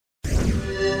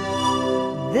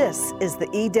This is the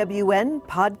EWN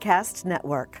Podcast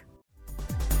Network.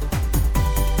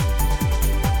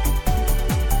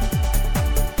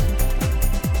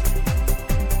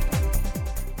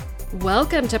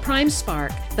 Welcome to Prime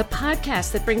Spark, the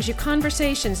podcast that brings you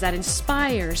conversations that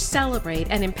inspire, celebrate,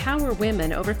 and empower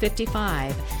women over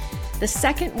 55. The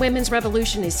second women's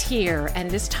revolution is here, and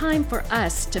it is time for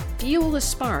us to fuel a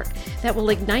spark that will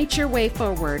ignite your way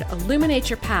forward, illuminate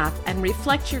your path, and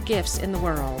reflect your gifts in the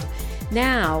world.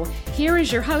 Now, here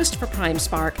is your host for Prime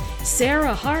Spark,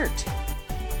 Sarah Hart.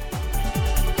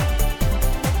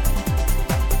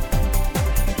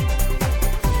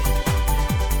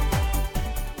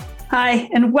 Hi,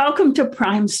 and welcome to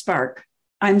Prime Spark.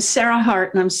 I'm Sarah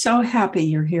Hart, and I'm so happy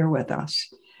you're here with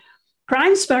us.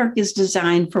 Prime Spark is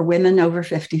designed for women over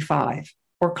 55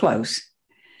 or close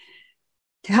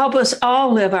to help us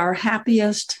all live our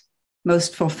happiest,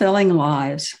 most fulfilling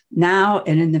lives now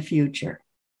and in the future.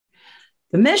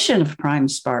 The mission of Prime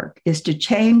Spark is to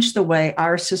change the way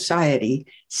our society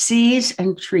sees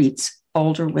and treats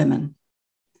older women.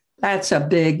 That's a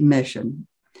big mission,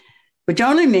 which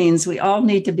only means we all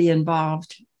need to be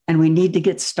involved and we need to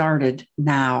get started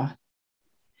now.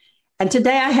 And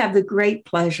today I have the great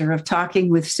pleasure of talking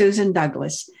with Susan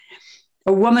Douglas,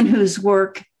 a woman whose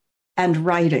work and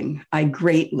writing I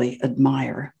greatly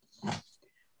admire.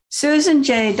 Susan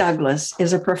J. Douglas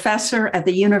is a professor at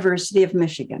the University of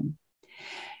Michigan.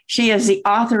 She is the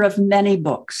author of many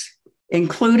books,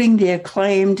 including the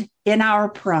acclaimed In Our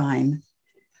Prime,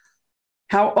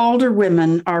 How Older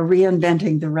Women Are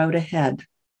Reinventing the Road Ahead,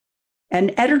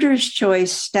 and Editor's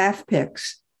Choice Staff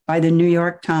Picks by the New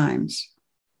York Times.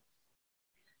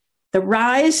 The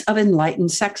Rise of Enlightened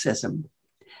Sexism,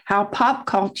 How Pop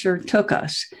Culture Took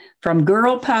Us from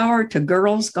Girl Power to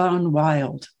Girls Gone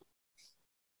Wild.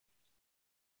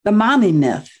 The Mommy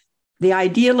Myth, the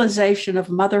idealization of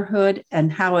motherhood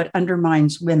and how it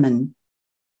undermines women.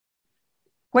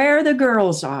 Where the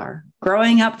Girls Are,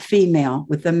 Growing Up Female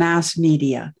with the Mass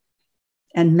Media,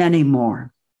 and many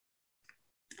more.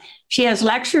 She has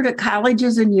lectured at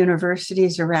colleges and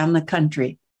universities around the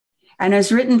country and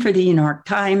has written for the New York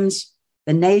Times,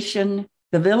 The Nation,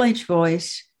 The Village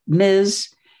Voice, Ms.,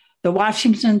 The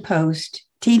Washington Post,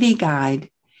 TV Guide,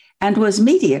 and was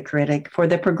media critic for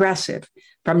The Progressive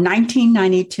from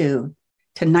 1992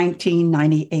 to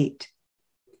 1998.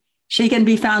 She can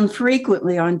be found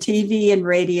frequently on TV and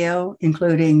radio,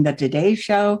 including The Today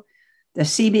Show, the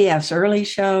CBS Early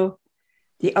Show,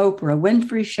 The Oprah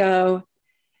Winfrey Show,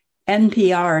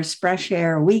 NPR's Fresh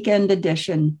Air Weekend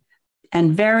Edition,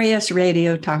 and various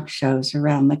radio talk shows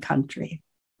around the country.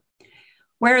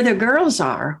 Where the Girls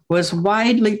Are was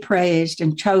widely praised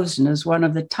and chosen as one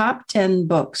of the top 10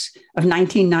 books of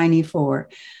 1994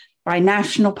 by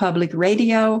National Public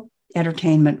Radio,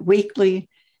 Entertainment Weekly,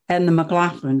 and the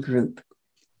McLaughlin Group.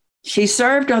 She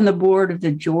served on the board of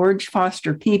the George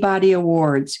Foster Peabody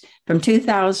Awards from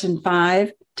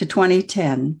 2005 to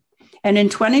 2010, and in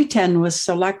 2010 was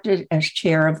selected as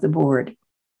chair of the board.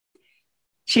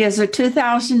 She is a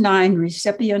 2009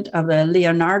 recipient of the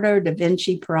Leonardo da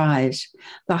Vinci Prize,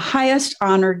 the highest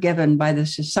honor given by the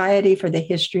Society for the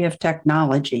History of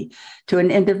Technology to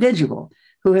an individual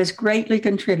who has greatly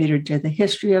contributed to the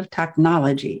history of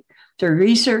technology through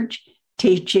research,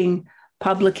 teaching,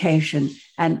 publication,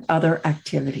 and other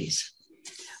activities.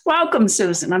 Welcome,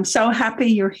 Susan. I'm so happy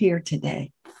you're here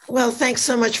today. Well, thanks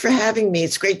so much for having me.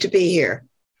 It's great to be here.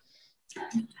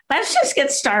 Let's just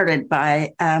get started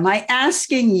by my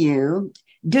asking you,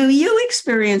 do you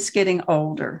experience getting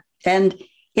older? And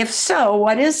if so,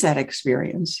 what is that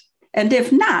experience? And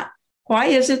if not, why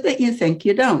is it that you think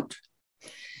you don't?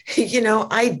 You know,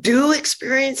 I do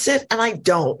experience it and I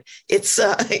don't. It's,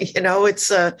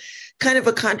 it's a kind of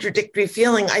a contradictory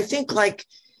feeling. I think like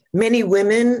many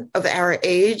women of our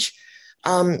age,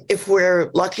 if we're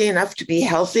lucky enough to be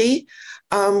healthy,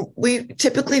 we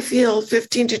typically feel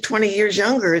 15 to 20 years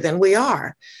younger than we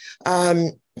are.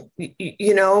 When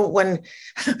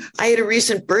I had a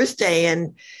recent birthday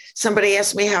and somebody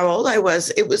asked me how old I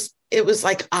was, it was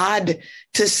like odd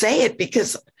to say it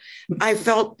because I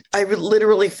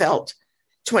literally felt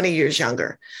 20 years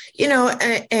younger,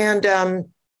 I'm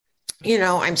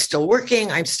still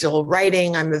working, I'm still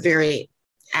writing, I'm a very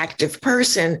active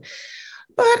person,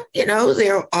 but,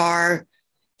 there are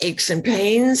aches and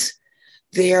pains.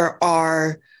 There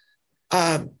are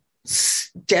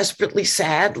desperately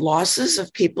sad losses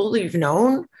of people you've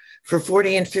known for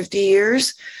 40 and 50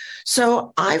 years.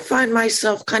 So I find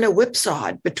myself kind of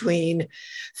whipsawed between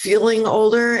feeling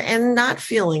older and not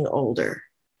feeling older.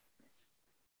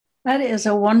 That is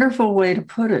a wonderful way to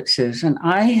put it, Susan.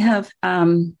 I have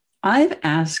I've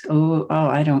asked,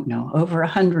 I don't know, over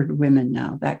 100 women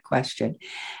now that question.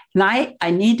 And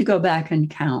I need to go back and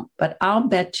count, but I'll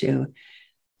bet you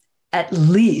at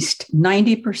least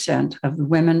 90% of the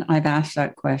women I've asked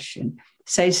that question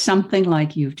say something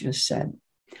like you've just said.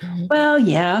 Mm-hmm. Well,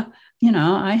 yeah,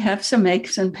 I have some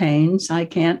aches and pains. I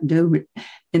can't do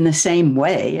in the same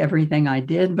way everything I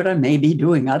did, but I may be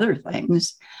doing other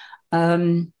things.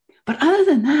 But other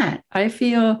than that, I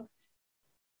feel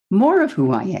more of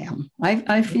who I am.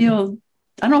 I feel,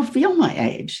 I don't feel my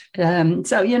age.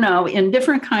 So, in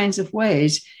different kinds of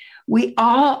ways, we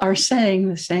all are saying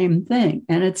the same thing.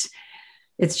 And it's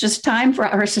just time for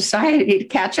our society to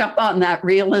catch up on that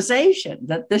realization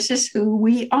that this is who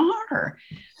we are.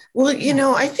 Well,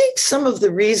 I think some of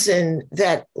the reason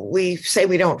that we say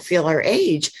we don't feel our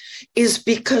age is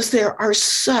because there are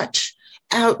such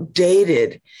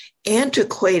outdated,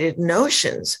 antiquated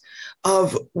notions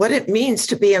of what it means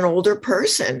to be an older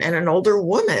person and an older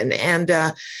woman. And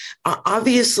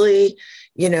obviously,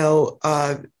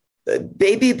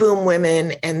 baby boom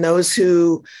women and those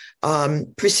who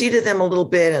preceded them a little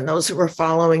bit and those who were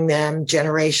following them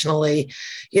generationally,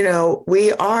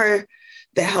 we are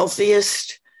the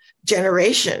healthiest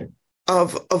generation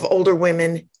of older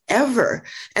women ever.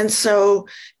 And so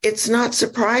it's not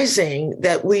surprising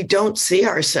that we don't see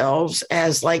ourselves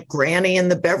as like Granny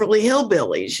and the Beverly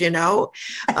Hillbillies,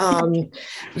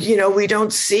 we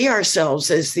don't see ourselves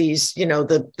as these,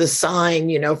 the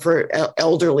sign, for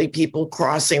elderly people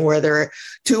crossing where there are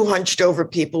two hunched over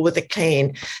people with a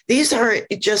cane. These are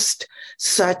just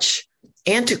such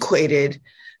antiquated,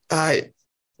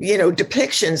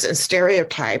 depictions and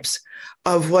stereotypes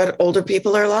of what older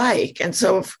people are like. And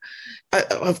so,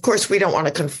 of course, we don't want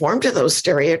to conform to those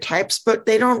stereotypes, but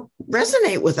they don't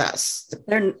resonate with us.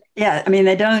 They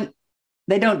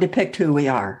don't depict who we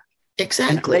are.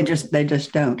 Exactly. They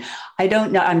just don't. I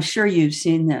don't know. I'm sure you've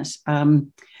seen this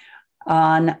on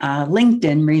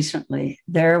LinkedIn recently.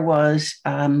 There was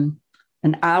an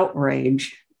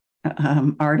outrage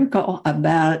article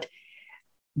about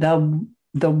the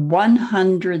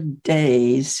 100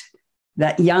 days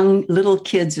that young little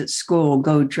kids at school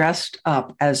go dressed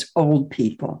up as old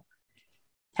people.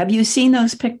 Have you seen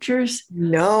those pictures?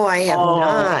 No, I have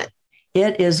not.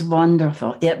 It is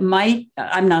wonderful. It might,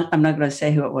 I'm not going to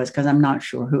say who it was because I'm not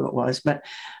sure who it was, but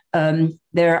we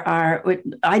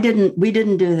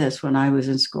didn't do this when I was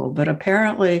in school, but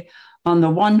apparently on the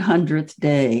 100th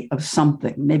day of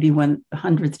something, maybe when the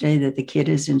 100th day that the kid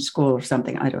is in school or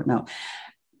something, I don't know.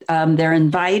 They're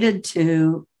invited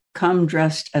to come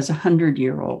dressed as a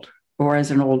 100-year-old or as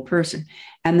an old person.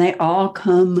 And they all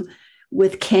come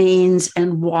with canes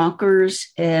and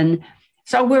walkers. And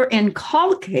so we're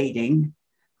inculcating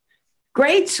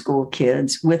grade school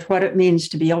kids with what it means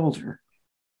to be older.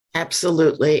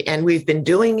 Absolutely. And we've been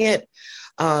doing it,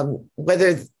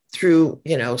 whether through,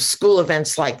 school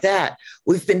events like that,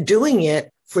 we've been doing it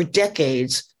for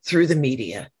decades through the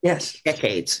media. Yes.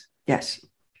 Decades. Yes.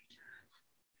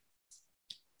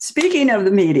 Speaking of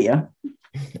the media,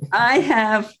 I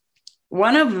have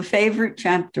one of the favorite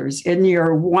chapters in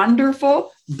your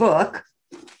wonderful book,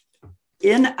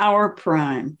 In Our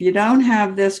Prime. If you don't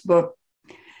have this book,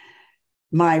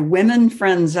 my women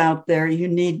friends out there, you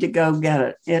need to go get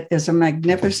it. It is a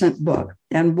magnificent book.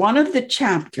 And one of the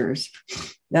chapters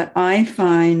that I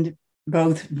find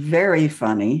both very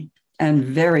funny and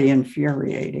very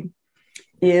infuriating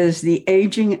is the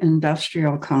aging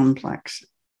industrial complex.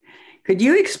 Could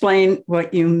you explain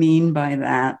what you mean by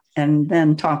that and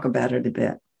then talk about it a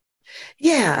bit?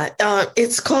 Yeah,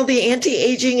 it's called the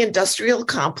anti-aging industrial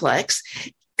complex,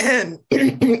 and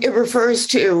it refers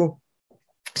to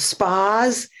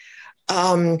spas,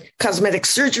 cosmetic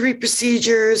surgery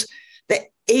procedures, the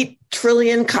 8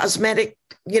 trillion cosmetic,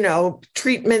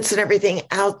 treatments and everything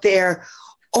out there,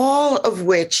 all of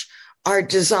which are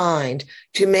designed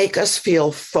to make us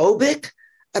feel phobic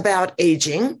about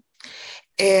aging.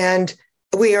 And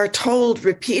we are told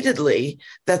repeatedly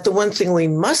that the one thing we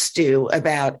must do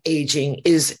about aging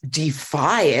is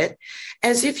defy it,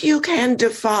 as if you can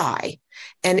defy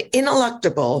an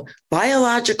ineluctable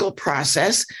biological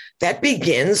process that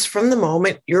begins from the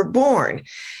moment you're born.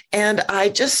 And I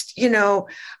just,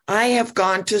 I have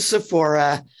gone to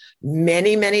Sephora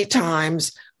many, many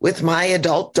times with my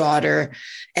adult daughter.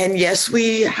 And yes,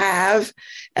 we have,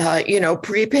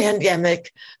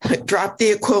 pre-pandemic, dropped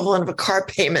the equivalent of a car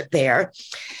payment there.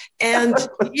 And,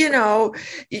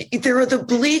 there are the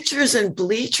bleachers and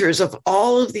bleachers of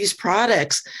all of these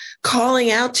products calling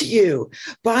out to you,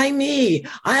 buy me,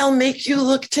 I'll make you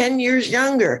look 10 years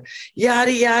younger,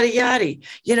 yada, yada, yada,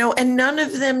 and none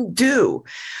of them do.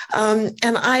 And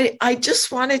I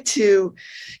just wanted to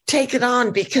take it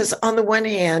on because on the one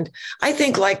hand, I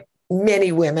think like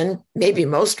many women, maybe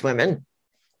most women,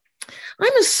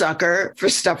 I'm a sucker for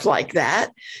stuff like that.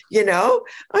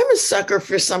 I'm a sucker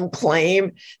for some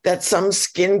claim that some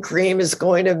skin cream is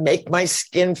going to make my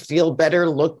skin feel better,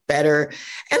 look better.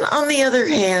 And on the other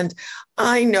hand,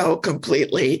 I know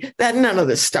completely that none of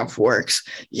this stuff works.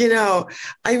 I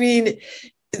mean,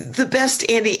 the best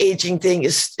anti-aging thing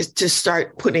is to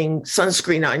start putting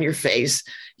sunscreen on your face,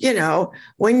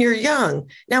 when you're young.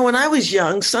 Now, when I was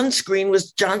young, sunscreen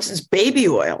was Johnson's baby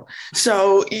oil.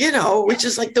 So, which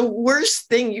is like the worst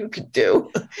thing you could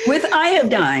do. With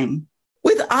iodine.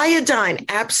 With iodine.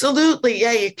 Absolutely.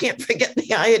 Yeah, you can't forget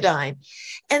the iodine.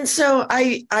 And so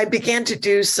I began to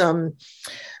do some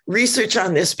research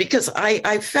on this because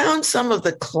I found some of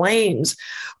the claims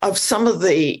of some of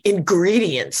the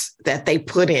ingredients that they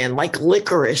put in, like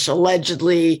licorice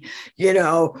allegedly,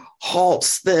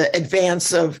 halts the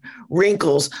advance of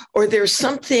wrinkles, or there's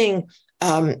something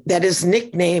that is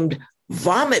nicknamed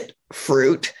vomit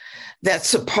fruit that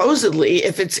supposedly,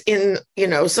 if it's in,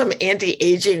 some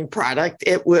anti-aging product,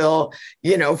 it will,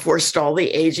 forestall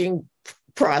the aging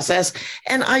process.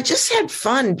 And I just had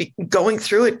fun going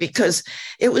through it because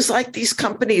it was like these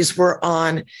companies were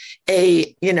on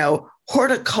a,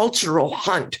 horticultural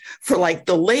hunt for like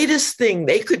the latest thing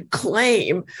they could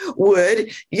claim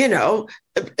would,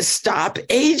 stop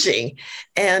aging.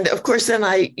 And of course, then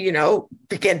I,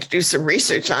 began to do some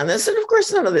research on this. And of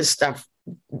course, none of this stuff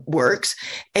works.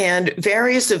 And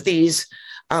various of these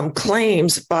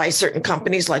claims by certain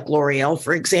companies like L'Oreal,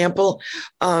 for example,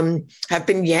 have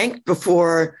been yanked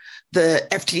before the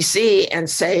FTC and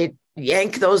say,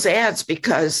 yank those ads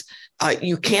because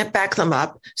you can't back them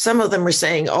up. Some of them are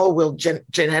saying, we'll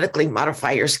genetically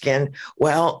modify your skin.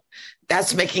 Well,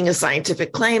 that's making a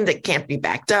scientific claim that can't be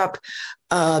backed up.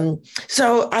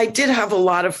 So I did have a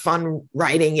lot of fun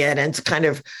writing it and kind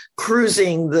of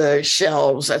cruising the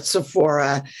shelves at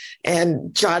Sephora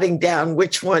and jotting down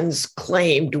which ones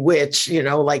claimed which,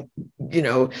 the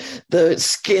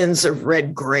skins of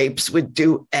red grapes would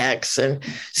do X. And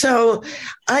so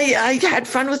I had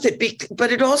fun with it,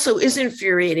 but it also is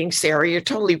infuriating, Sarah. You're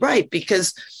totally right,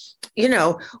 because,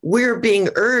 we're being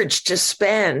urged to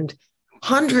spend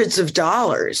hundreds of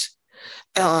dollars,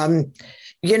 a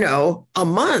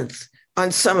month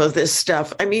on some of this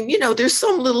stuff. I mean, there's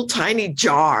some little tiny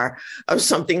jar of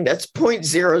something that's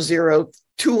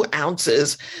 0.002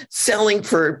 ounces selling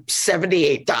for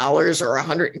 $78 or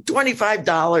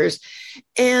 $125.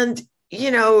 And,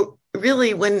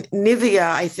 really when Nivea,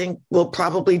 I think, will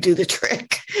probably do the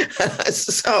trick.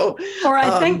 Or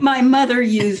I think my mother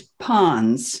used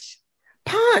Pond's.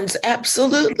 Pond's,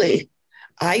 absolutely.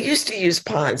 I used to use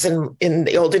Pond's in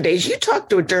the olden days. You talk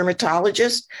to a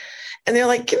dermatologist and they're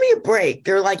like, give me a break.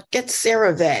 They're like, get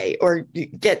CeraVe or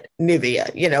get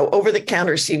Nivea,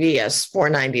 over-the-counter CVS,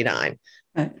 $4.99.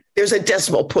 Right. There's a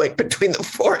decimal point between the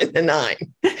 4 and the 9.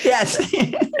 Yes,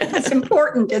 that's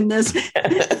important in this.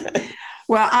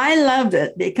 Well, I loved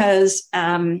it because,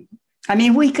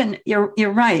 we can,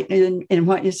 you're right in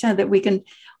what you said, that we can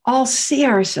all see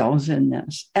ourselves in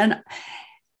this. And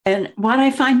what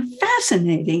I find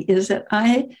fascinating is that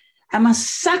I am a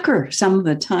sucker some of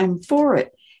the time for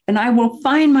it. And I will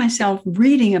find myself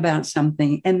reading about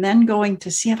something and then going to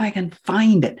see if I can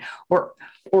find it or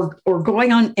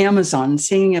going on Amazon,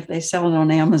 seeing if they sell it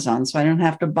on Amazon so I don't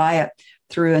have to buy it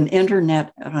through an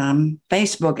internet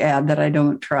Facebook ad that I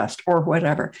don't trust or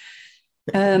whatever.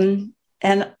 And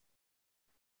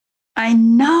I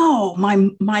know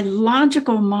my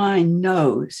logical mind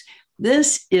knows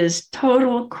this is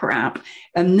total crap,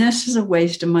 and this is a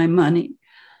waste of my money.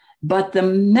 But the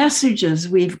messages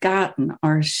we've gotten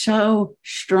are so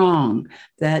strong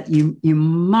that you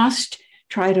must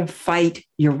try to fight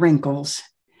your wrinkles.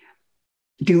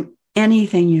 Do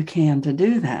anything you can to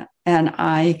do that. And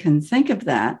I can think of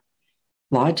that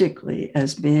logically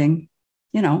as being,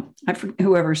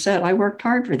 whoever said I worked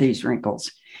hard for these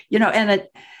wrinkles,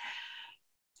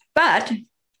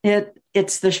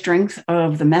 it's the strength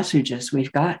of the messages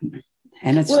we've gotten.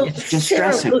 And it's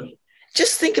distressing. Sarah,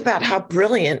 just think about how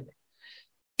brilliant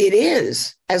it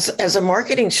is as a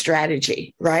marketing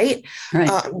strategy, right?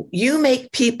 You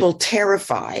make people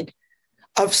terrified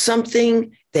of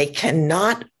something they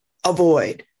cannot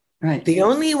avoid. Right. The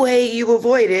only way you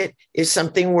avoid it is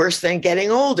something worse than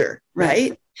getting older,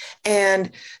 right?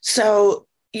 And so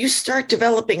you start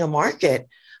developing a market.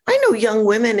 I know young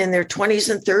women in their 20s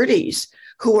and 30s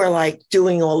who are like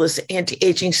doing all this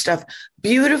anti-aging stuff,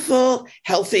 beautiful,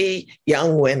 healthy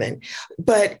young women.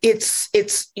 But it's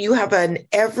you have an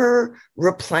ever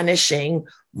replenishing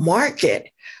market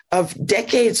of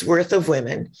decades worth of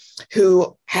women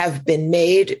who have been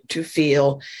made to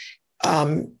feel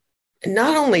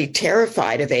not only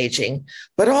terrified of aging,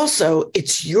 but also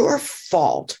it's your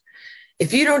fault.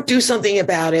 If you don't do something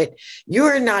about it,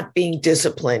 you're not being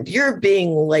disciplined. You're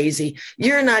being lazy.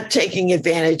 You're not taking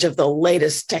advantage of the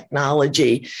latest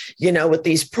technology, with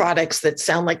these products that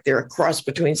sound like they're a cross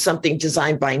between something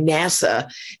designed by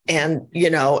NASA and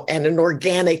an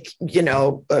organic,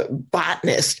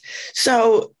 botanist.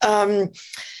 So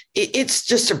it's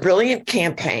just a brilliant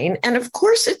campaign. And of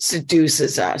course it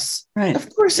seduces us. Right. Of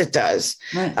course it does.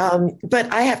 Right.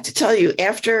 But I have to tell you,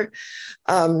 after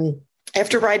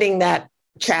writing that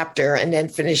chapter and then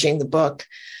finishing the book,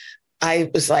 I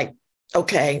was like,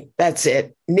 okay, that's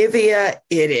it. Nivea,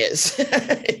 it is.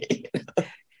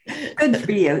 Good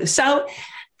for you. So,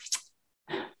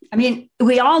 I mean,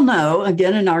 we all know,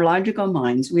 again, in our logical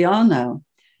minds, we all know,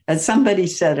 as somebody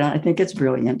said, and I think it's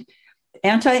brilliant,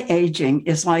 anti-aging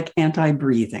is like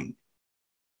anti-breathing.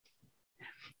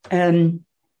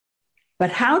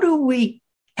 But how do we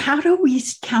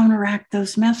counteract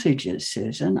those messages,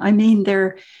 Susan? I mean,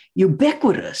 they're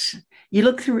ubiquitous. You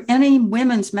look through any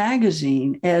women's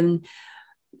magazine, and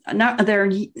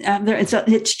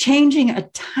it's changing a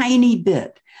tiny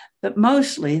bit, but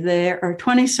mostly there are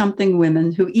 20-something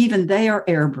women who even they are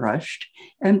airbrushed,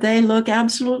 and they look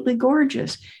absolutely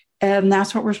gorgeous. And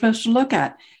that's what we're supposed to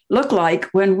look like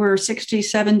when we're 60,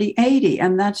 70, 80.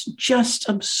 And that's just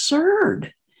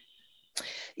absurd.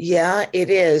 Yeah, it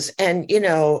is. And,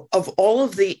 of all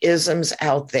of the isms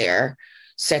out there,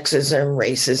 sexism,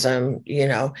 racism,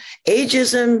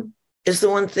 ageism is the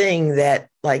one thing that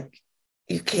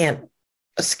you can't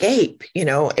escape.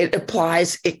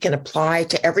 It can apply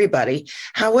to everybody.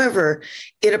 However,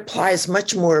 it applies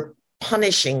much more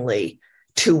punishingly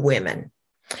to women.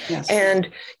 Yes. And,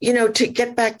 to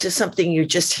get back to something you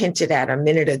just hinted at a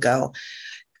minute ago,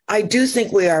 I do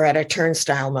think we are at a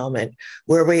turnstile moment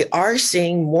where we are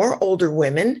seeing more older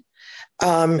women,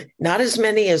 not as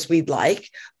many as we'd like,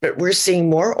 but we're seeing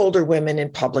more older women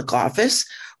in public office.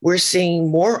 We're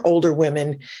seeing more older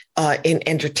women in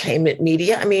entertainment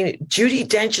media. I mean, Judi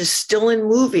Dench is still in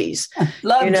movies.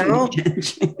 Love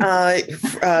Judi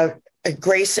Dench.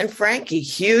 Grace and Frankie,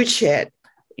 huge hit.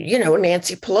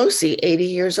 Nancy Pelosi, 80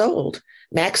 years old.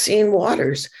 Maxine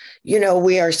Waters.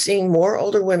 We are seeing more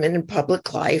older women in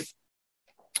public life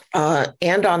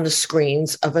and on the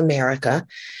screens of America.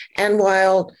 And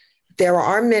while there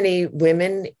are many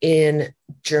women in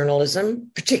journalism,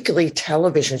 particularly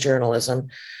television journalism,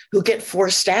 who get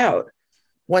forced out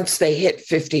once they hit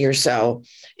 50 or so,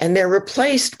 and they're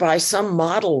replaced by some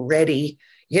model-ready,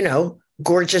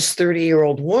 gorgeous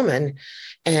 30-year-old woman.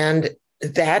 And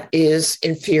that is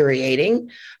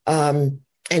infuriating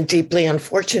and deeply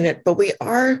unfortunate. But we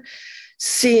are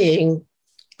seeing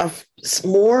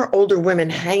more older women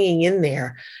hanging in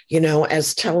there,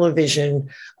 as television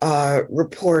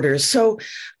reporters. So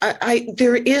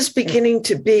there is beginning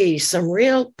to be some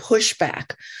real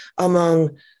pushback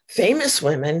among famous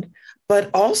women, but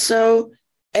also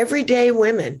everyday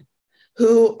women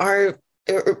who are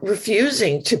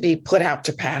refusing to be put out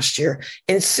to pasture,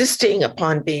 insisting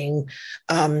upon being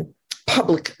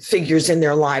public figures in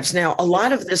their lives. Now, a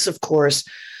lot of this, of course,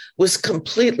 was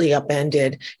completely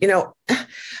upended.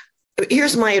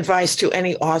 Here's my advice to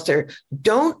any author.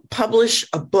 Don't publish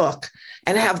a book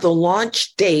and have the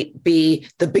launch date be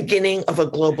the beginning of a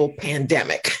global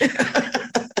pandemic.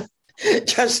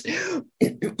 Just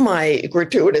my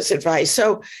gratuitous advice.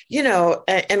 So,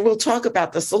 and we'll talk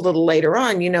about this a little later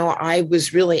on. I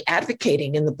was really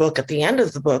advocating in the book, at the end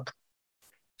of the book,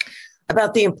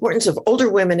 about the importance of older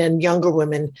women and younger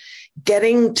women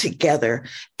getting together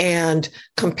and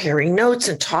comparing notes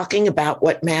and talking about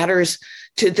what matters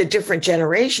to the different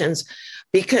generations,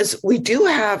 because we do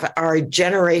have our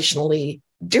generationally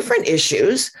different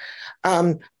issues,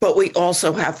 but we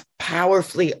also have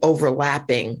powerfully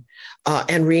overlapping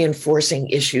and reinforcing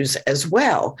issues as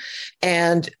well.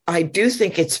 And I do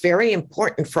think it's very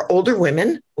important for older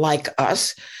women like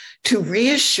us to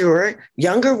reassure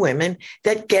younger women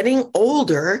that getting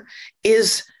older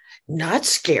is not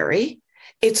scary.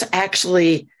 It's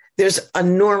actually, there's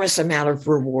enormous amount of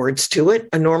rewards to it,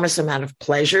 enormous amount of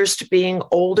pleasures to being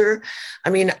older.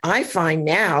 I mean, I find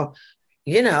now,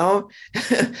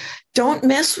 don't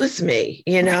mess with me,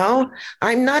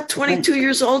 I'm not 22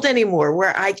 years old anymore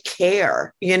where I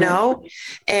care,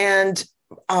 and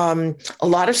A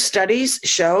lot of studies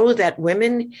show that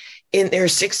women in their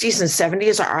 60s and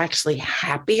 70s are actually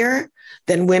happier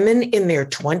than women in their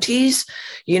 20s.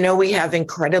 We have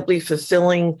incredibly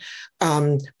fulfilling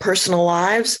personal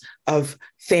lives of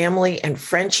family and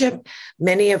friendship.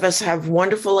 Many of us have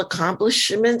wonderful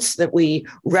accomplishments that we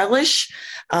relish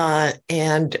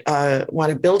and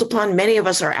want to build upon. Many of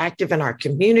us are active in our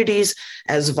communities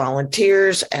as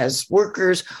volunteers, as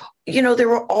workers.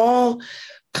 There are all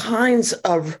kinds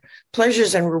of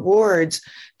pleasures and rewards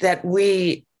that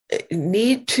we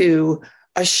need to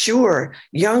assure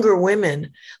younger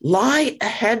women lie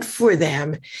ahead for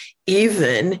them,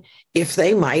 even if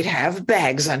they might have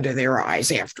bags under their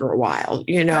eyes after a while,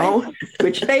 Right.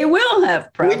 Which they will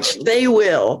have, probably. Which they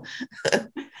will.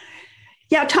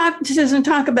 Yeah,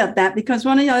 talk about that, because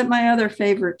one of my other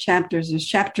favorite chapters is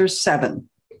chapter 7.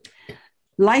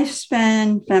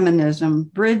 Lifespan Feminism,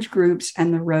 Bridge Groups,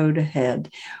 and the Road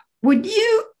Ahead. Would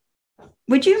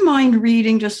you mind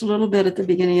reading just a little bit at the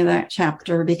beginning of that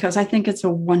chapter? Because I think it's a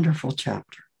wonderful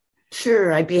chapter.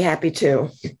 Sure, I'd be happy to.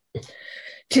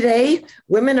 Today,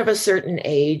 women of a certain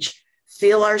age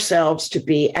feel ourselves to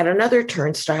be at another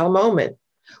turnstile moment.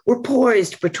 We're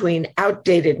poised between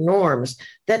outdated norms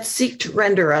that seek to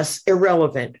render us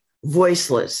irrelevant,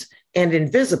 voiceless, and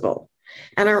invisible,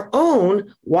 and our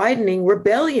own widening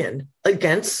rebellion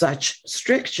against such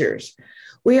strictures.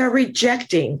 We are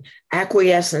rejecting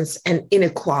acquiescence and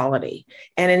inequality,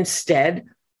 and instead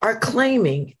are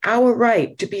claiming our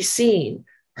right to be seen,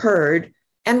 heard,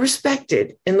 and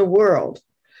respected in the world.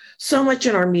 So much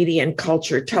in our media and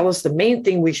culture tell us the main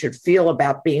thing we should feel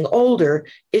about being older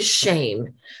is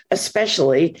shame,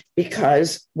 especially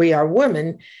because we are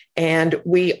women and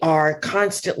we are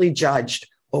constantly judged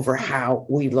over how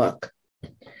we look.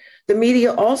 The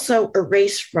media also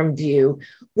erase from view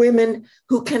women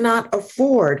who cannot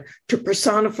afford to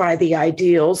personify the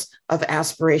ideals of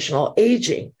aspirational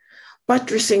aging,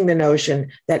 buttressing the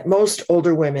notion that most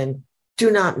older women do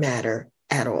not matter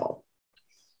at all.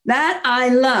 That I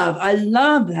love. I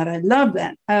love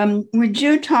that. Would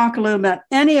you talk a little about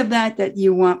any of that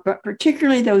you want, but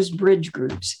particularly those bridge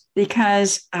groups?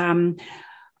 Because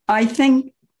I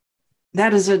think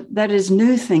that is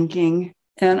new thinking.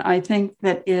 And I think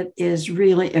that it is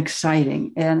really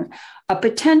exciting and a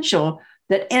potential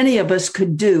that any of us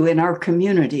could do in our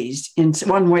communities in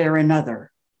one way or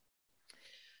another.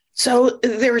 So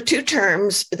there are two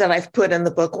terms that I've put in the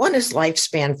book. One is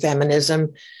lifespan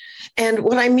feminism. And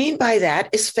what I mean by that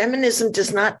is feminism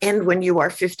does not end when you are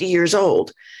 50 years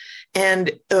old.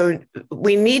 And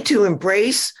we need to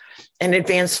embrace and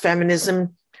advance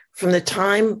feminism from the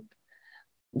time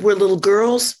we're little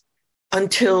girls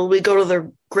until we go to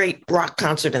the great rock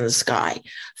concert in the sky.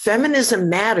 Feminism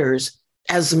matters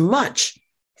as much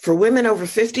for women over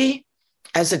 50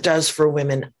 as it does for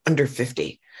women under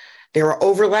 50. There are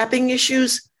overlapping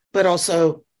issues, but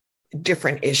also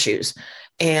different issues.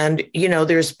 And,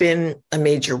 there's been a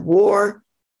major war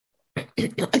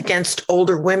against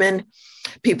older women.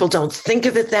 People don't think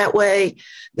of it that way.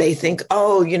 They think,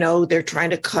 they're trying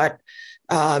to cut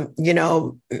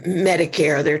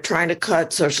Medicare, they're trying to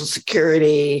cut Social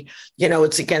Security,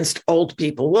 it's against old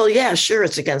people. Well, yeah, sure,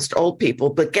 it's against old people,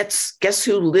 but guess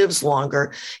who lives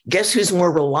longer? Guess who's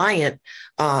more reliant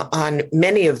on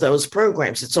many of those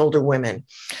programs? It's older women.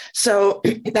 So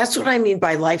that's what I mean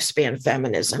by lifespan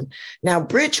feminism. Now,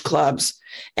 bridge clubs,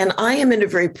 and I am in a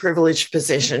very privileged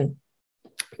position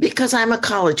because I'm a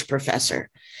college professor.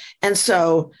 And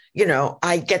so,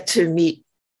 I get to meet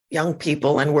young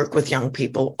people and work with young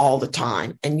people all the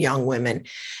time and young women.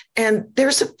 And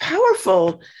there's a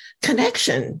powerful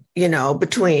connection,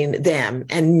 between them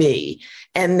and me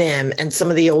and them and some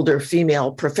of the older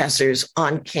female professors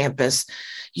on campus.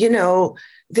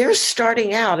 They're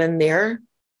starting out and they're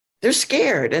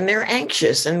scared and they're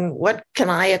anxious. And what can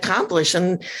I accomplish?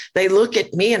 And they look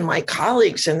at me and my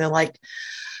colleagues and they're like,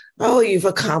 oh, you've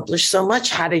accomplished so much.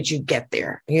 How did you get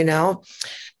there?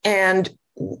 And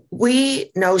we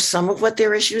know some of what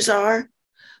their issues are,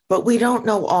 but we don't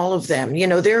know all of them.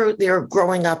 They're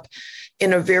growing up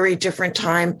in a very different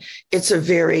time. It's a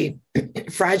very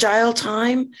fragile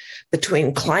time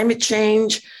between climate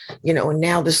change, and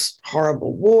now this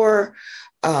horrible war,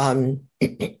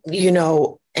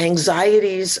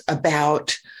 anxieties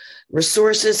about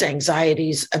resources,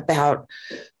 anxieties about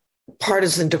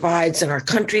partisan divides in our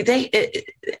country,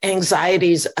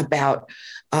 anxieties about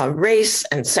race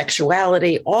and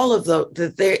sexuality, all of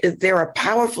there are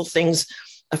powerful things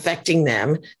affecting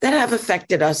them that have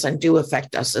affected us and do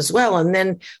affect us as well. And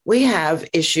then we have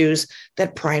issues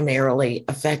that primarily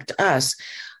affect us.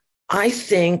 I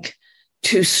think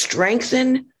to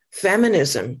strengthen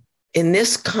feminism in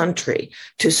this country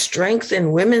to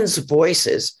strengthen women's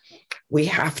voices, we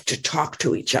have to talk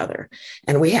to each other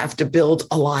and we have to build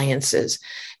alliances.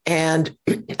 And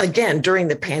again, during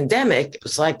the pandemic, it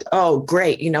was like, oh,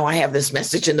 great. I have this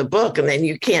message in the book, and then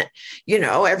you can't,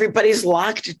 everybody's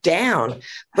locked down,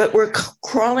 but we're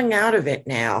crawling out of it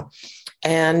now.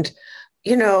 And,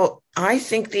 I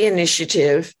think the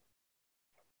initiative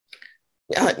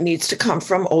needs to come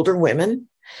from older women,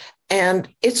 and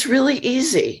it's really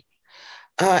easy.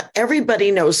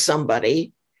 Everybody knows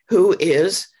somebody who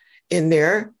is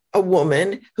a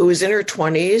woman who is in her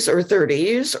 20s or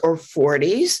 30s or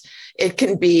 40s. It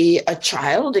can be a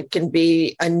child. It can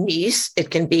be a niece.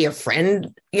 It can be a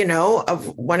friend,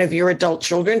 of one of your adult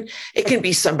children. It can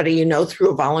be somebody, through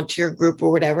a volunteer group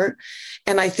or whatever.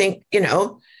 And I think,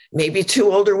 maybe two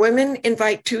older women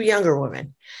invite two younger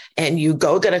women, and you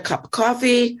go get a cup of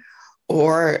coffee,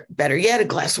 or better yet, a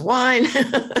glass of wine,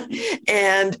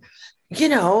 and,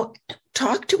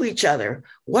 talk to each other.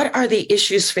 What are the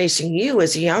issues facing you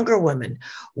as a younger woman?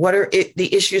 What are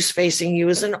the issues facing you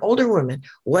as an older woman?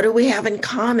 What do we have in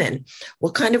common?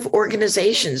 What kind of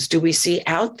organizations do we see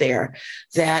out there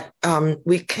that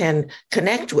we can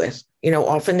connect with?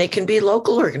 Often they can be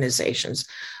local organizations,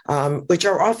 which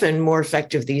are often more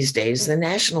effective these days than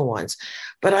national ones.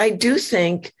 But I do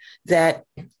think that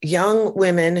young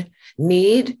women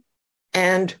need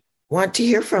and want to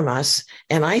hear from us.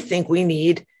 And I think we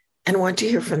need and want to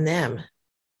hear from them.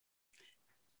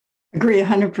 Agree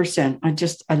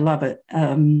 100%. I love it.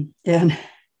 And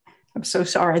I'm so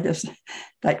sorry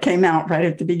that came out right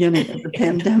at the beginning of the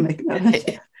pandemic.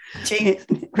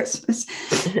 Christmas.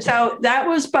 So that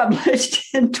was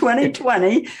published in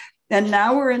 2020, and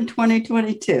now we're in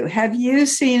 2022. Have you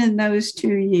seen in those 2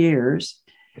 years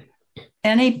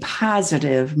any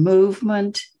positive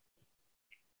movement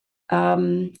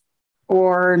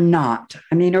or not?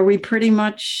 I mean, are we pretty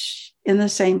much in the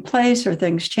same place? Are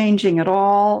things changing at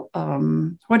all?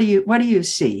 What do you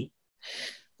see?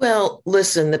 Well,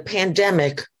 listen, the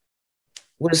pandemic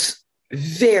was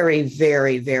very,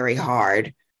 very, very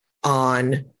hard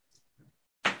on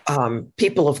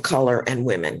people of color and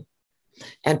women,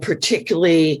 and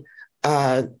particularly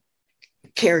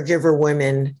caregiver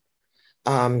women,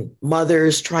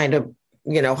 mothers trying to,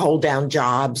 hold down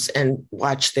jobs and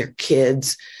watch their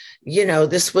kids.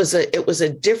 It was a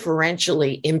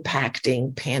differentially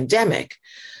impacting pandemic.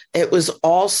 It was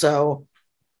also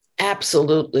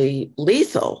absolutely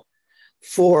lethal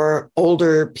for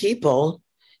older people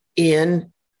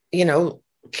in,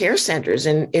 care centers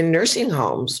and in nursing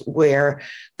homes, where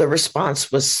the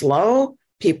response was slow.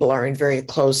 People are in very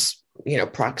close,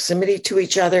 proximity to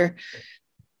each other.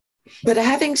 But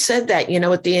having said that,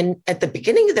 at the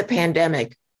beginning of the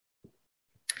pandemic,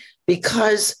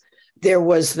 because there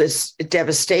was this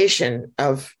devastation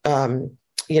of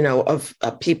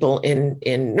people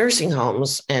in nursing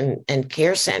homes and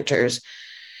care centers,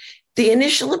 the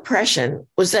initial impression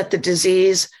was that the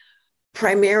disease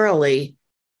primarily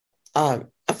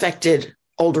affected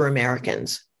older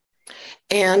Americans.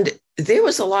 And there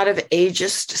was a lot of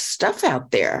ageist stuff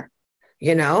out there,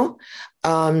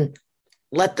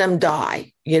 let them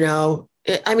die,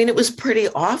 it was pretty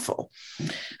awful.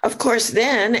 Of course,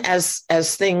 then as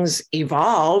things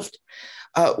evolved,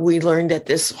 we learned that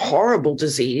this horrible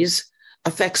disease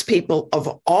affects people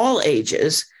of all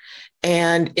ages.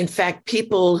 And in fact,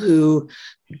 people who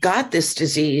got this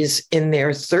disease in their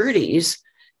 30s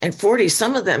and 40s,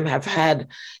 some of them have had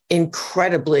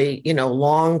incredibly,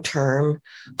 long-term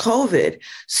COVID.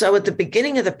 So at the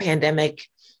beginning of the pandemic,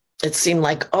 it seemed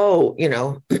like,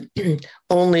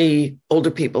 only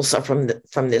older people suffer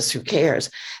from this, who cares?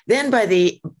 Then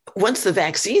once the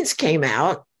vaccines came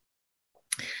out,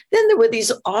 then there were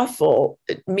these awful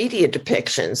media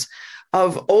depictions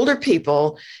of older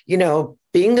people,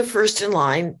 being the first in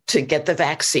line to get the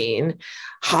vaccine,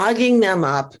 hogging them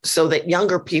up so that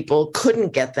younger people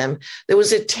couldn't get them. There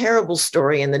was a terrible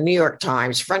story in the New York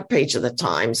Times, front page of the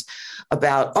Times,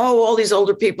 about, all these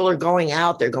older people are going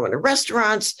out, they're going to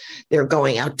restaurants, they're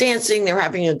going out dancing, they're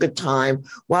having a good time,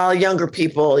 while younger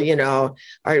people,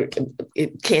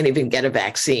 can't even get a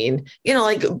vaccine,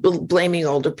 blaming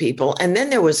older people. And then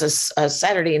there was a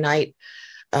Saturday night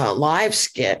live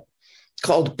skit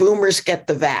called Boomers Get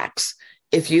the Vax.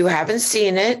 If you haven't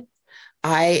seen it,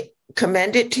 I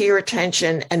commend it to your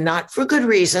attention, and not for good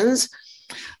reasons,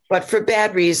 but for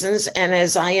bad reasons. And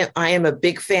as I am a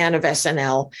big fan of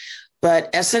SNL,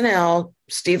 but SNL,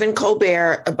 Stephen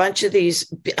Colbert, a bunch of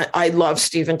these, I love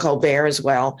Stephen Colbert as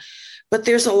well, but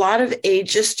there's a lot of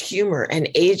ageist humor and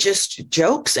ageist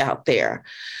jokes out there.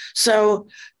 So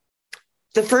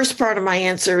the first part of my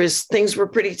answer is things were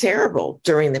pretty terrible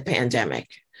during the pandemic.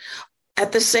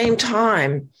 At the same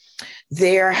time,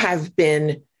 there have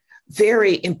been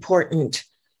very important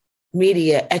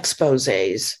media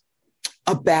exposés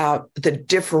about the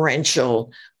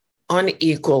differential,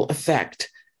 unequal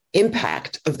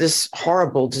impact of this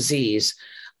horrible disease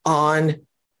on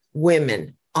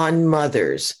women, on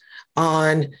mothers,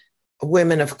 on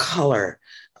women of color,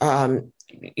 on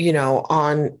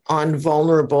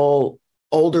vulnerable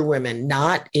older women,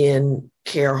 not in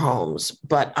care homes,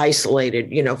 but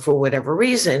isolated, for whatever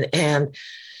reason. And,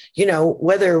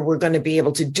 whether we're going to be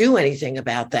able to do anything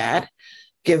about that,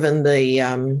 given the,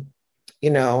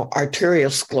 arterial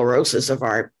sclerosis of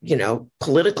our,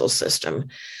 political system.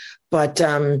 But,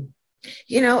 and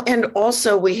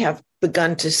also we have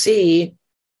begun to see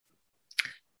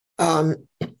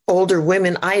older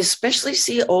women. I especially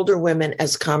see older women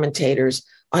as commentators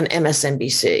on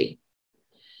MSNBC.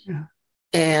 Yeah.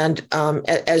 And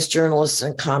as journalists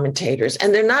and commentators.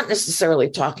 And they're not necessarily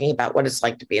talking about what it's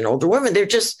like to be an older woman. They're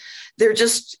just,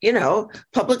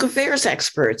 public affairs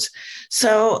experts.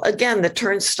 So again, the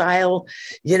turnstile,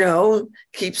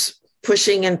 keeps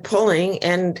pushing and pulling.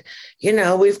 And,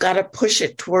 we've got to push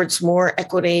it towards more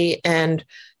equity and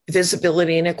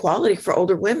visibility and equality for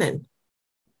older women.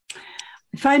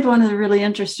 I find one of the really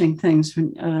interesting things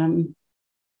when,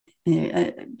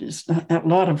 just a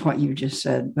lot of what you just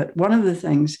said, but one of the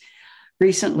things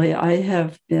recently I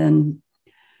have been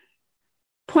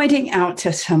pointing out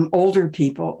to some older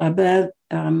people about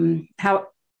how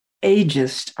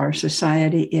ageist our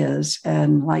society is,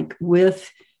 and like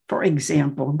with, for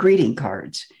example, greeting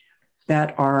cards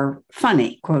that are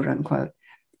funny, quote unquote.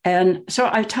 And so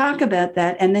I talk about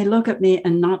that and they look at me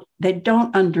and they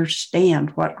don't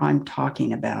understand what I'm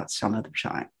talking about some of the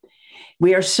time.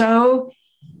 We are so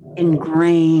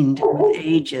ingrained with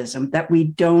ageism that we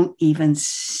don't even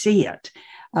see it.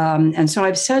 And so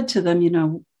I've said to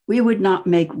them, we would not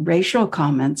make racial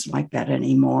comments like that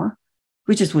anymore.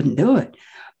 We just wouldn't do it.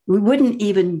 We wouldn't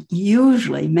even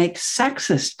usually make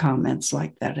sexist comments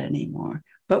like that anymore,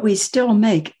 but we still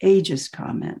make ageist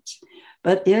comments.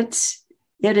 But it's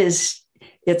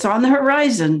on the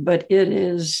horizon, but it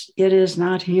is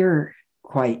not here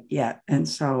quite yet. And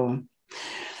so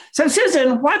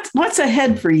Susan, what's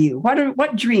ahead for you?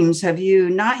 What dreams have you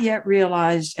not yet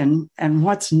realized, and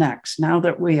what's next now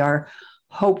that we are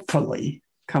hopefully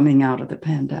coming out of the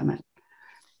pandemic?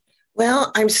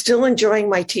 Well, I'm still enjoying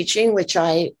my teaching, which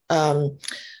I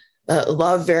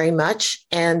love very much.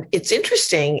 And it's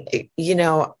interesting,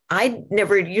 I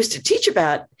never used to teach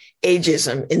about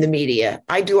ageism in the media.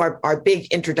 I do our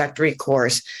big introductory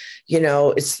course.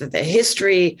 It's the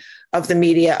history of the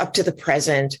media up to the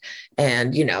present.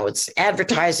 And, it's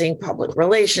advertising, public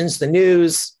relations, the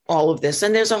news, all of this.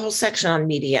 And there's a whole section on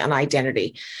media and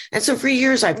identity. And so for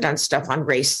years, I've done stuff on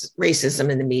racism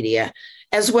in the media,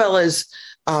 as well as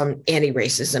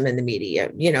anti-racism in the media,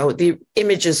 the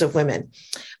images of women.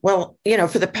 Well,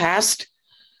 for the past,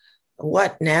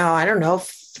 I don't know,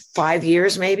 5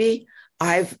 years maybe,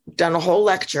 I've done a whole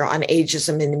lecture on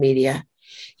ageism in the media.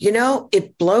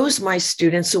 It blows my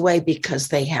students away because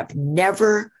they have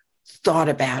never thought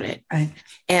about it. Right.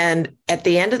 And at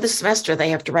the end of the semester, they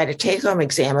have to write a take-home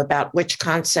exam about which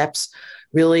concepts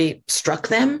really struck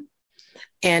them.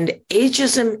 And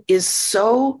ageism is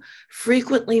so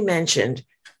frequently mentioned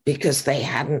because they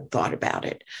hadn't thought about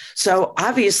it. So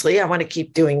obviously, I want to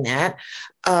keep doing that.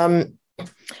 I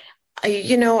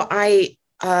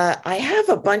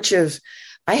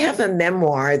have a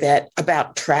memoir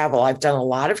about travel. I've done a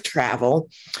lot of travel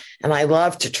and I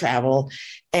love to travel.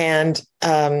 And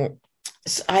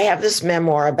I have this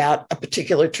memoir about a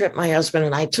particular trip my husband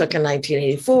and I took in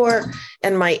 1984.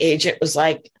 And my agent was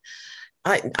like,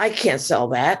 I can't sell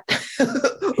that.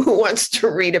 Who wants to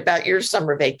read about your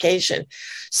summer vacation?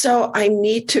 So I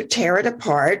need to tear it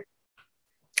apart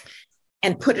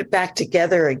and put it back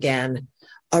together again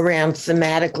around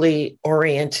thematically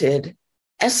oriented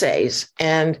essays.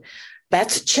 And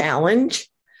that's a challenge.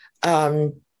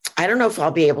 I don't know if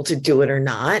I'll be able to do it or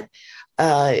not,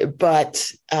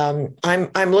 but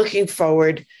I'm looking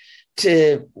forward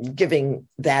to giving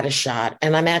that a shot.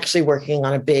 And I'm actually working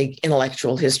on a big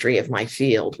intellectual history of my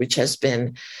field, which has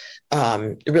been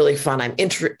really fun. I'm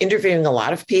interviewing a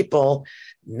lot of people,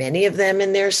 many of them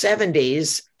in their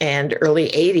 70s and early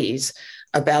 80s,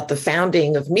 about the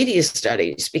founding of media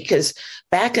studies, because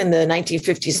back in the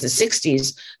 1950s and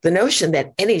 60s, the notion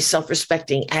that any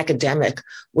self-respecting academic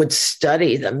would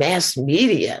study the mass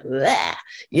media,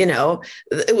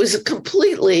 it was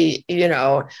completely,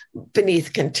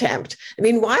 beneath contempt. I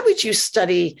mean, why would you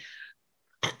study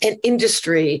an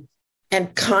industry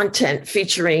and content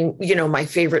featuring, my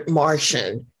favorite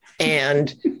Martian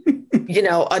and,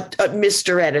 a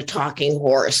Mr. Ed, a talking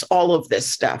horse, all of this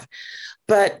stuff.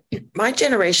 But my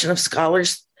generation of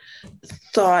scholars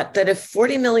thought that if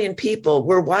 40 million people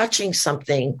were watching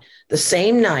something the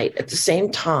same night at the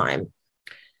same time,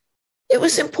 it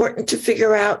was important to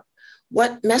figure out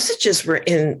what messages were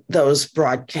in those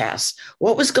broadcasts,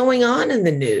 what was going on in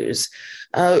the news.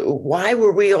 Why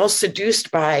were we all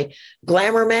seduced by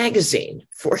Glamour magazine,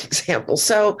 for example?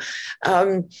 So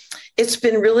it's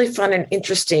been really fun and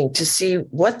interesting to see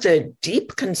what the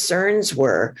deep concerns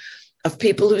were of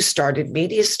people who started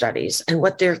media studies and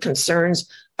what their concerns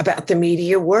about the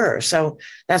media were. So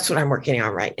that's what I'm working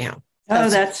on right now.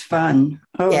 That's fun.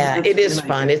 Yeah, it is really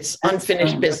fun. Good. It's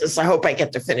unfinished business. I hope I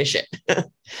get to finish it.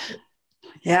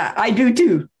 Yeah, I do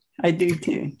too.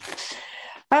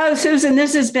 Oh, Susan,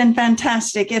 this has been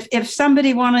fantastic. If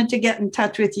somebody wanted to get in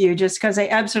touch with you just because they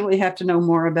absolutely have to know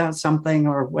more about something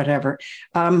or whatever,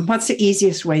 what's the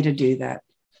easiest way to do that?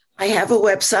 I have a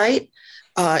website.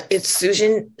 It's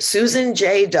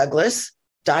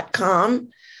susanjdouglas.com.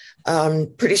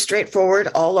 Pretty straightforward,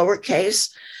 all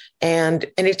lowercase. And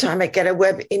anytime I get a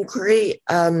web inquiry,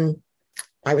 I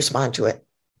respond to it.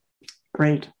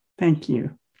 Great. Thank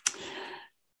you.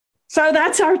 So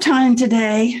that's our time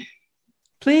today.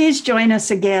 Please join us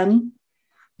again.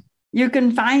 You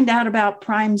can find out about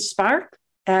Prime Spark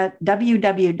at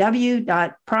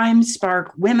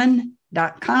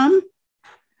www.primesparkwomen.com.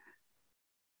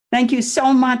 Thank you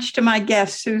so much to my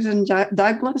guest, Susan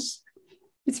Douglas.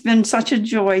 It's been such a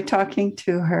joy talking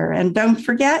to her. And don't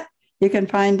forget, you can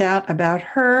find out about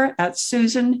her at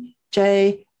Susan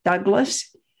J.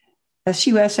 Douglas,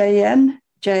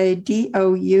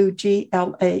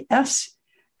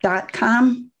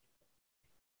 SusanJdouglas.com.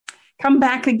 Come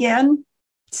back again.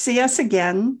 See us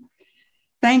again.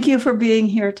 Thank you for being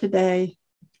here today.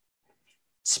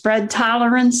 Spread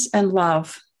tolerance and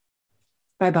love.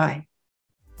 Bye-bye.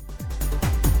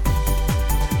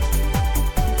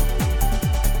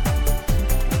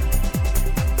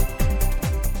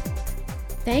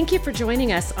 Thank you for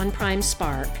joining us on Prime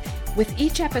Spark. With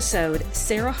each episode,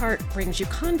 Sarah Hart brings you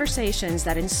conversations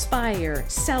that inspire,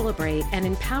 celebrate, and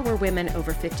empower women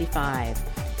over 55.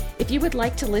 If you would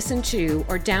like to listen to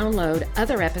or download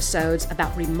other episodes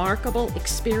about remarkable,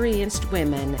 experienced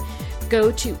women,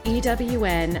 go to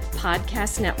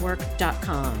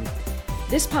ewnpodcastnetwork.com.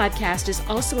 This podcast is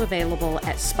also available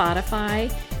at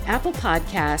Spotify, Apple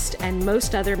Podcast, and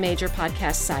most other major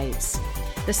podcast sites.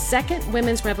 The second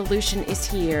women's revolution is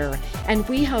here, and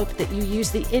we hope that you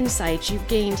use the insights you've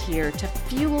gained here to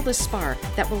fuel the spark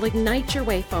that will ignite your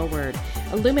way forward,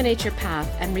 illuminate your path,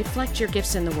 and reflect your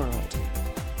gifts in the world.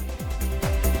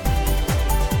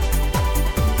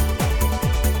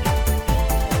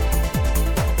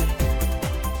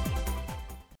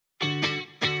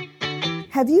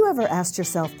 Have you ever asked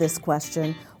yourself this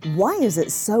question? Why is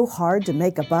it so hard to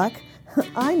make a buck?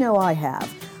 I know I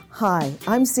have. Hi,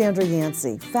 I'm Sandra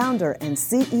Yancey, founder and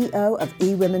CEO of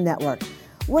eWomen Network.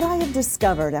 What I have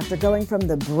discovered after going from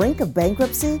the brink of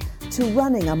bankruptcy to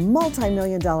running a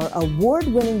multi-million-dollar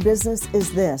award-winning business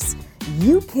is this.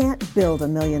 You can't build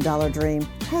 $1 million dream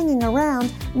hanging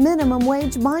around minimum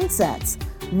wage mindsets.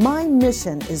 My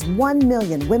mission is 1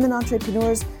 million women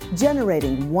entrepreneurs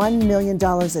generating $1 million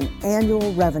in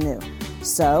annual revenue.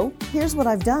 So here's what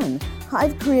I've done.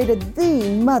 I've created the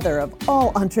mother of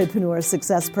all entrepreneur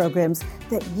success programs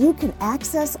that you can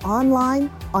access online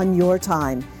on your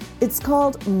time. It's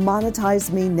called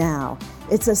Monetize Me Now.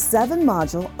 It's a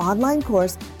 7-module online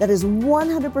course that is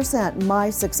 100% my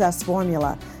success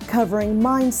formula, covering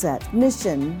mindset,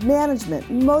 mission, management,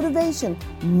 motivation,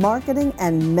 marketing,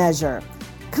 and measure.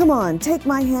 Come on, take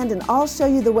my hand and I'll show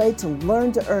you the way to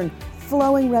learn to earn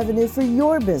flowing revenue for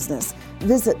your business.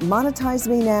 Visit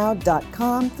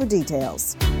monetizemenow.com for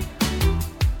details.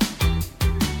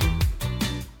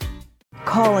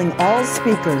 Calling all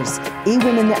speakers,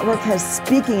 eWomen Network has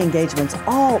speaking engagements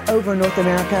all over North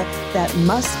America that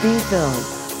must be filled.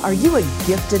 Are you a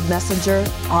gifted messenger,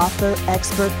 author,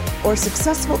 expert, or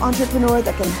successful entrepreneur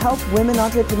that can help women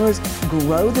entrepreneurs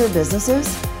grow their businesses?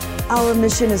 Our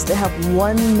mission is to help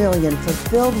 1 million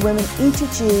fulfilled women each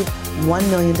achieve $1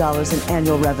 million in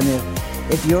annual revenue.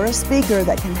 If you're a speaker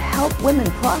that can help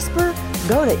women prosper,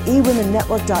 go to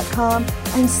eWomenNetwork.com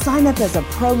and sign up as a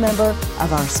pro member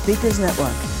of our Speakers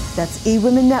Network. That's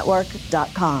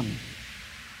eWomenNetwork.com.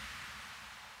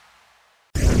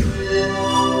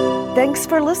 Thanks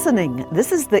for listening.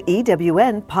 This is the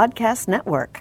EWN Podcast Network.